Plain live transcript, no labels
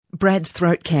Brad's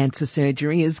throat cancer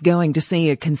surgery is going to see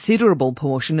a considerable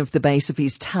portion of the base of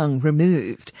his tongue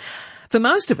removed. For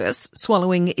most of us,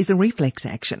 swallowing is a reflex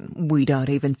action. We don't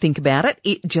even think about it.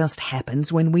 It just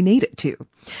happens when we need it to.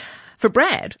 For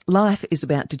Brad, life is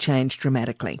about to change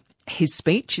dramatically. His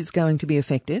speech is going to be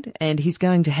affected, and he's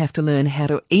going to have to learn how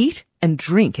to eat and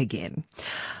drink again.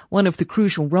 One of the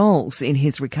crucial roles in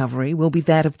his recovery will be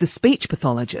that of the speech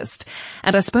pathologist.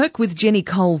 And I spoke with Jenny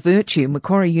Cole-Virtue,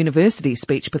 Macquarie University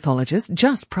speech pathologist,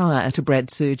 just prior to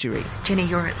Brad's surgery. Jenny,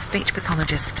 you're a speech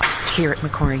pathologist here at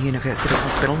Macquarie University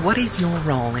Hospital. What is your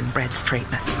role in Brad's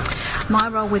treatment? My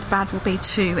role with Brad will be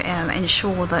to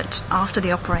ensure that after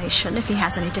the operation, if he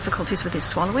has any difficulties with his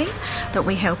swallowing, that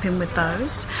we help him with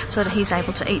those so that he's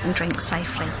able to eat and drink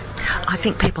safely. I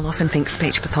think people often think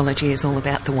speech pathology is all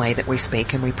about the way that we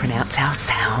speak and we pronounce our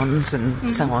sounds and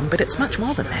so on, but it's much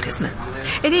more than that, isn't it?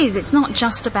 It is. It's not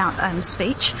just about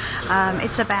speech.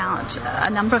 It's about a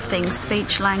number of things: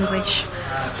 speech, language,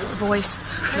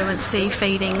 voice, fluency,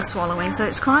 feeding, swallowing. So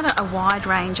it's quite a wide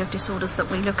range of disorders that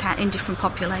we look at in different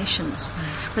populations.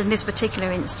 But in this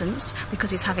particular instance,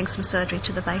 because he's having some surgery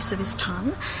to the base of his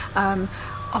tongue,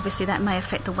 obviously that may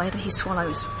affect the way that he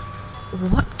swallows.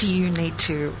 What do you need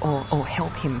to or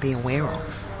help him be aware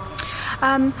of?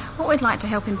 What we'd like to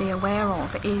help him be aware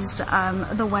of is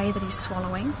the way that he's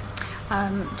swallowing,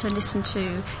 to listen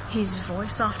to his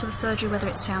voice after the surgery, whether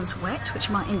it sounds wet, which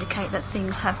might indicate that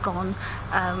things have gone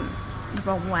the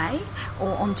wrong way, or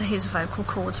onto his vocal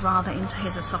cords rather into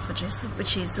his esophagus,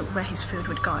 which is where his food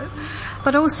would go.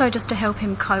 But also just to help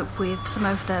him cope with some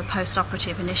of the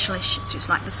post-operative initial issues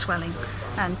like the swelling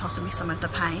and possibly some of the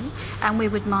pain. And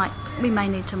we may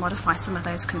need to modify some of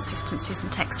those consistencies and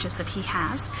textures that he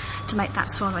has to make that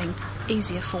swallowing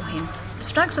easier for him.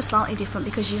 Strokes are slightly different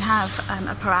because you have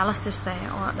a paralysis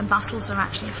there, or the muscles are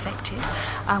actually affected,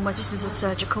 where this is a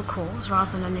surgical cause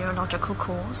rather than a neurological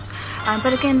cause.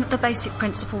 But again, the basic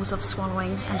principles of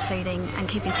swallowing and feeding and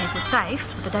keeping people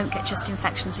safe so they don't get chest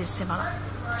infections is similar.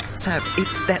 So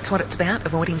that's what it's about,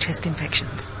 avoiding chest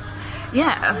infections?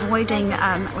 Yeah, avoiding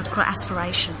what we call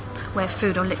aspiration, where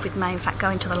food or liquid may in fact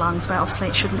go into the lungs where obviously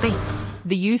it shouldn't be.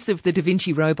 The use of the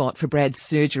Vinci robot for Brad's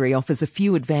surgery offers a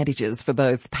few advantages for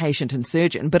both patient and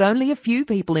surgeon, but only a few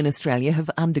people in Australia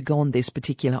have undergone this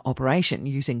particular operation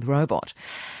using the robot.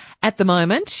 At the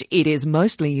moment, it is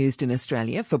mostly used in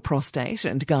Australia for prostate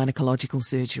and gynaecological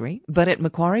surgery, but at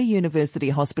Macquarie University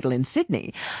Hospital in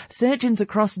Sydney, surgeons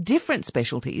across different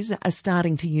specialties are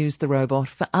starting to use the robot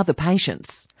for other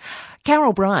patients.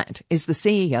 Carol Bryant is the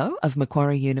CEO of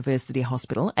Macquarie University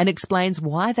Hospital and explains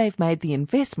why they've made the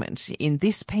investment in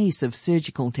this piece of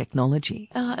surgical technology.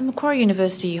 At Macquarie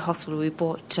University Hospital, we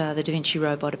bought the Vinci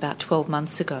robot about 12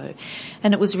 months ago,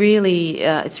 and it's really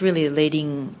a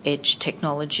leading edge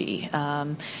technology.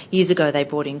 Years ago, they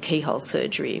brought in keyhole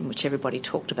surgery, in which everybody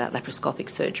talked about laparoscopic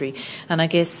surgery, and I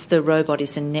guess the robot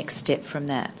is the next step from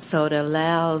that. So it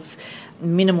allows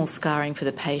minimal scarring for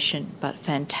the patient, but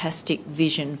fantastic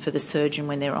vision for the surgeon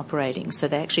when they're operating. So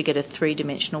they actually get a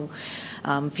three-dimensional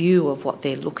view of what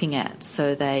they're looking at.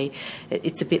 So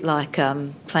it's a bit like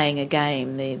playing a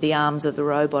game. The arms of the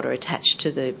robot are attached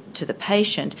to the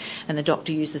patient, and the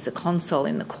doctor uses a console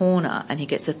in the corner, and he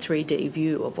gets a 3D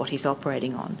view of what he's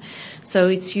operating on. So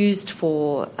it's used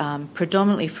for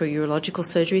predominantly for urological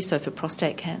surgery, so for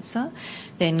prostate cancer,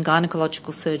 then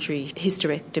gynaecological surgery,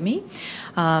 hysterectomy,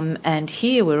 and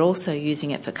here we're also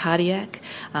using it for cardiac,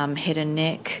 head and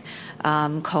neck,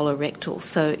 colorectal.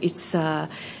 So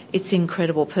it's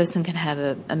incredible. A person can have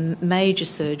a major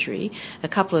surgery, a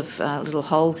couple of little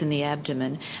holes in the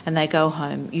abdomen, and they go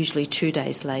home usually 2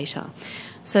 days later.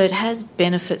 So it has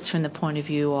benefits from the point of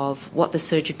view of what the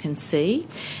surgeon can see.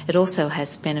 It also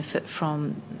has benefit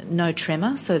from no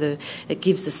tremor, so it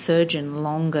gives the surgeon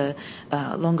longer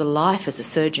life as a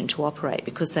surgeon to operate,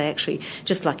 because they actually,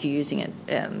 just like you're using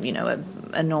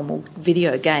a normal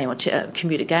video game or a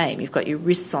computer game, you've got your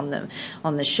wrists on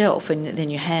the shelf, and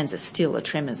then your hands are still, the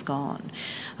tremor's gone.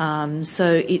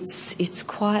 So it's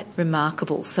quite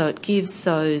remarkable. So it gives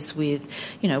those with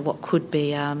what could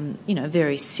be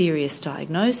very serious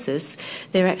diagnosis,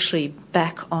 they're actually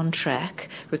back on track,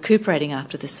 recuperating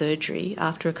after the surgery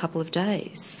after a couple of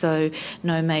days. So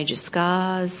no major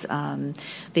scars.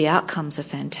 The outcomes are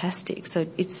fantastic. So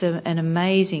it's an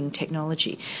amazing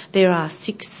technology. There are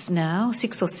 6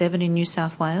 or 7 in New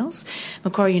South Wales.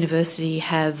 Macquarie University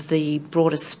have the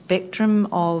broader spectrum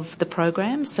of the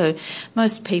program. So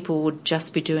most people would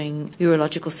just be doing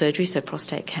urological surgery, so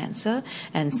prostate cancer,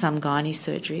 and some gynae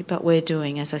surgery. But we're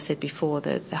doing, as I said before,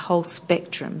 the whole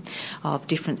spectrum of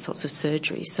different sorts of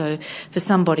surgery. So for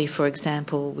somebody, for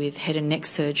example, with head and neck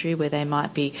surgery, where they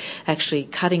might be actually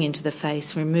cutting into the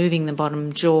face, removing the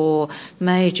bottom jaw,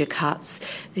 major cuts,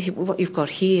 what you've got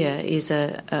here is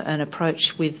an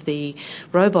approach with the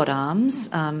robot arms,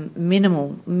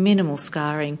 minimal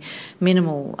scarring,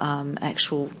 minimal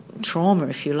actual trauma,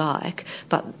 if you like,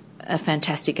 but a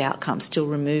fantastic outcome, still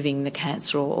removing the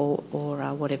cancer or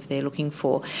whatever they're looking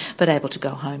for, but able to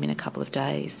go home in a couple of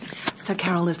days. So,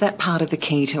 Carol, is that part of the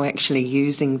key to actually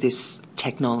using this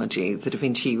technology, the Da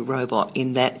Vinci robot,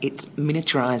 in that it's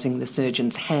miniaturising the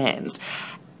surgeon's hands,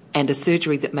 and a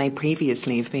surgery that may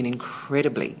previously have been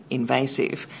incredibly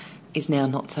invasive is now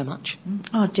not so much?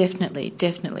 Oh, definitely.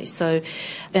 So,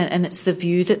 and it's the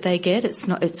view that they get. It's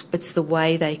the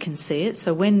way they can see it.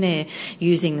 So when they're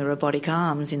using the robotic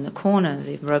arms in the corner,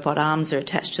 the robot arms are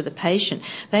attached to the patient.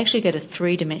 They actually get a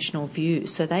three-dimensional view,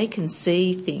 so they can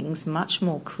see things much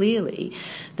more clearly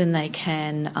than they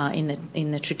can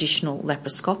in the traditional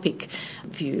laparoscopic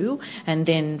view. And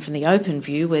then from the open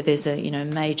view, where there's a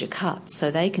major cut, so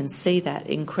they can see that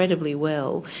incredibly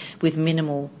well with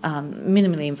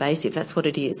minimally invasive. That's what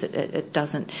it is. It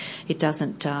doesn't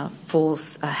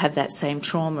have that same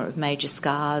trauma of major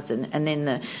scars and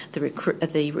then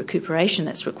the recuperation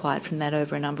that's required from that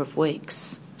over a number of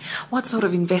weeks. What sort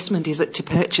of investment is it to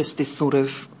purchase this sort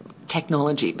of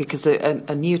technology? Because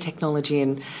a new technology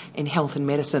in health and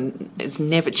medicine is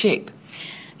never cheap.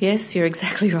 Yes, you're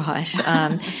exactly right.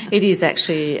 It is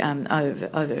actually over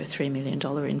a $3 million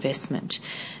investment.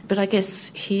 But I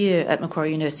guess here at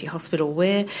Macquarie University Hospital,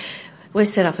 we're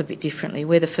set up a bit differently.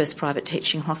 We're the first private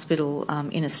teaching hospital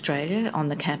in Australia on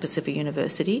the campus of a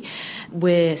university.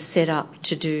 We're set up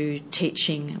to do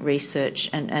teaching, research,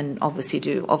 and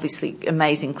obviously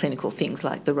amazing clinical things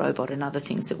like the robot and other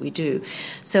things that we do.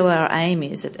 So our aim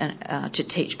is to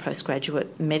teach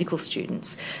postgraduate medical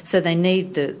students. So they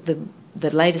need the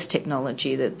latest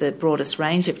technology, the broadest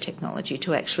range of technology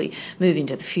to actually move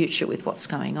into the future with what's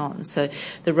going on. So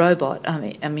the robot,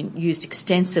 used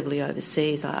extensively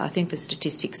overseas. I think the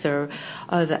statistics are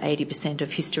over 80%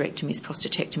 of hysterectomies,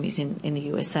 prostatectomies in the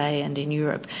USA and in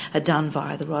Europe are done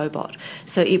via the robot.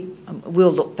 So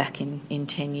we'll look back in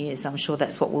 10 years. I'm sure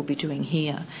that's what we'll be doing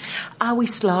here. Are we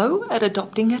slow at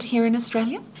adopting it here in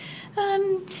Australia?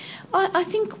 I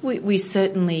think we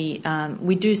certainly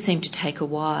we do seem to take a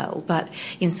while, but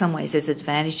in some ways there's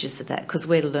advantages of that because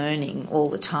we're learning all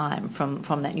the time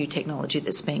from that new technology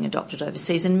that's being adopted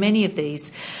overseas. And many of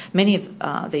these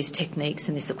techniques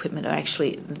and this equipment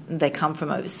they come from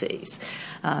overseas.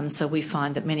 So we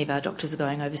find that many of our doctors are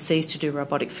going overseas to do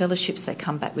robotic fellowships. They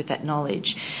come back with that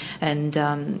knowledge, and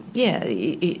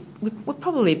we're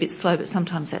probably a bit slow, but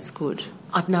sometimes that's good.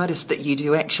 I've noticed that you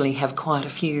do actually have quite a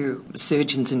few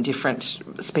surgeons in different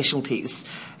specialties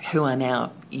who are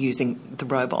now using the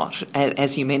robot,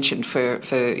 as you mentioned, for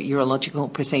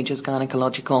urological procedures,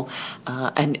 gynaecological,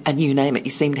 and you name it.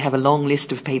 You seem to have a long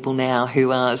list of people now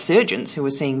who are surgeons who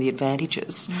are seeing the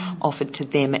advantages offered to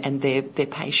them and their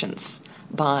patients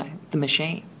by the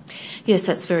machine. Yes,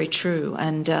 that's very true,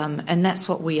 and that's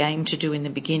what we aimed to do in the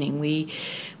beginning.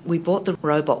 We bought the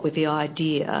robot with the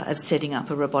idea of setting up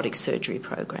a robotic surgery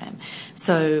program.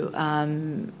 So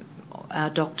our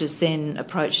doctors then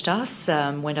approached us,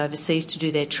 went overseas to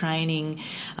do their training,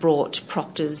 brought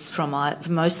proctors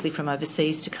mostly from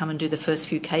overseas to come and do the first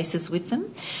few cases with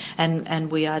them, and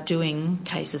we are doing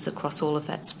cases across all of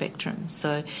that spectrum.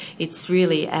 So it's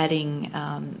really adding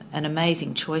an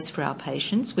amazing choice for our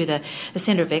patients with a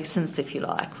centre of excellence, if you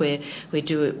like, where we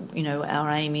do it. Our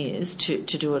aim is to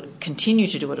do it, continue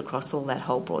to do it across all that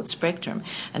whole broad spectrum,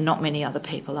 and not many other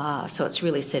people are. So it's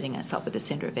really setting us up with a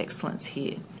centre of excellence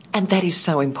here. And that is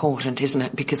so important, isn't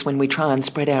it? Because when we try and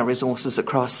spread our resources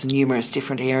across numerous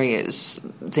different areas,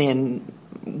 then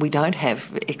we don't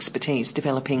have expertise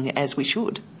developing as we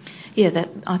should. Yeah,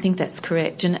 I think that's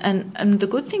correct. And the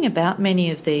good thing about many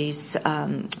of these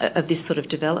of this sort of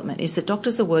development is that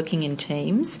doctors are working in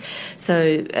teams.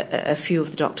 So a few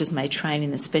of the doctors may train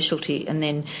in the specialty, and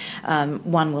then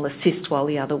one will assist while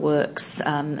the other works,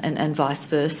 and vice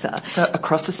versa. So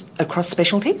across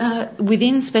specialties?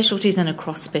 Within specialties and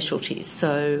across specialties.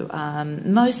 So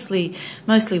mostly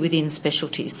within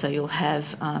specialties. So you'll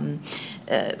have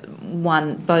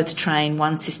both train,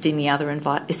 one assisting the other and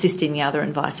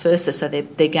vice versa. So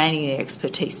they're gaining their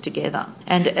expertise together,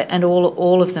 and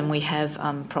all of them we have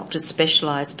proctors,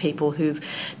 specialised people who've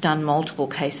done multiple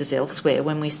cases elsewhere.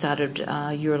 When we started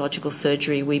urological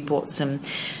surgery, we brought some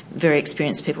very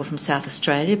experienced people from South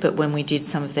Australia, but when we did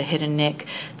some of the head and neck,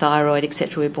 thyroid,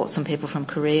 etc., we brought some people from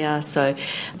Korea. So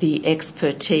the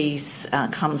expertise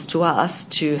comes to us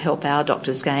to help our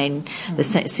doctors gain the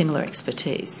similar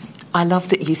expertise. I love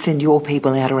that you send your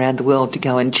people out around the world to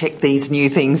go and check these new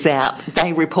things out.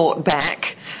 They report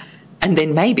back, and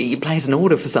then maybe you place an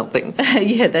order for something.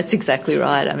 Yeah, that's exactly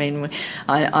right. I mean,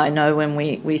 I know when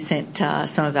we sent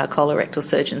some of our colorectal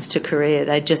surgeons to Korea,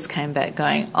 they just came back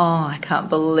going, oh, I can't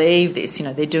believe this. You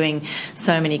know, they're doing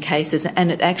so many cases, and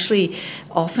it actually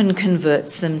often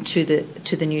converts them to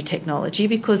the new technology,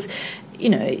 because you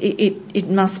know, it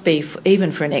must be,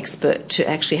 even for an expert to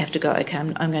actually have to go, okay,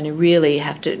 I'm going to really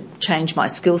have to change my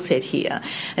skill set here.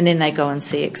 And then they go and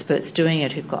see experts doing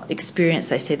it who've got experience.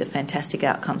 They see the fantastic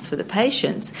outcomes for the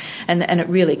patients, and it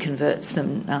really converts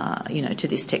them, to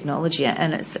this technology.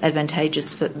 And it's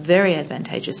very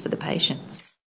advantageous for the patients.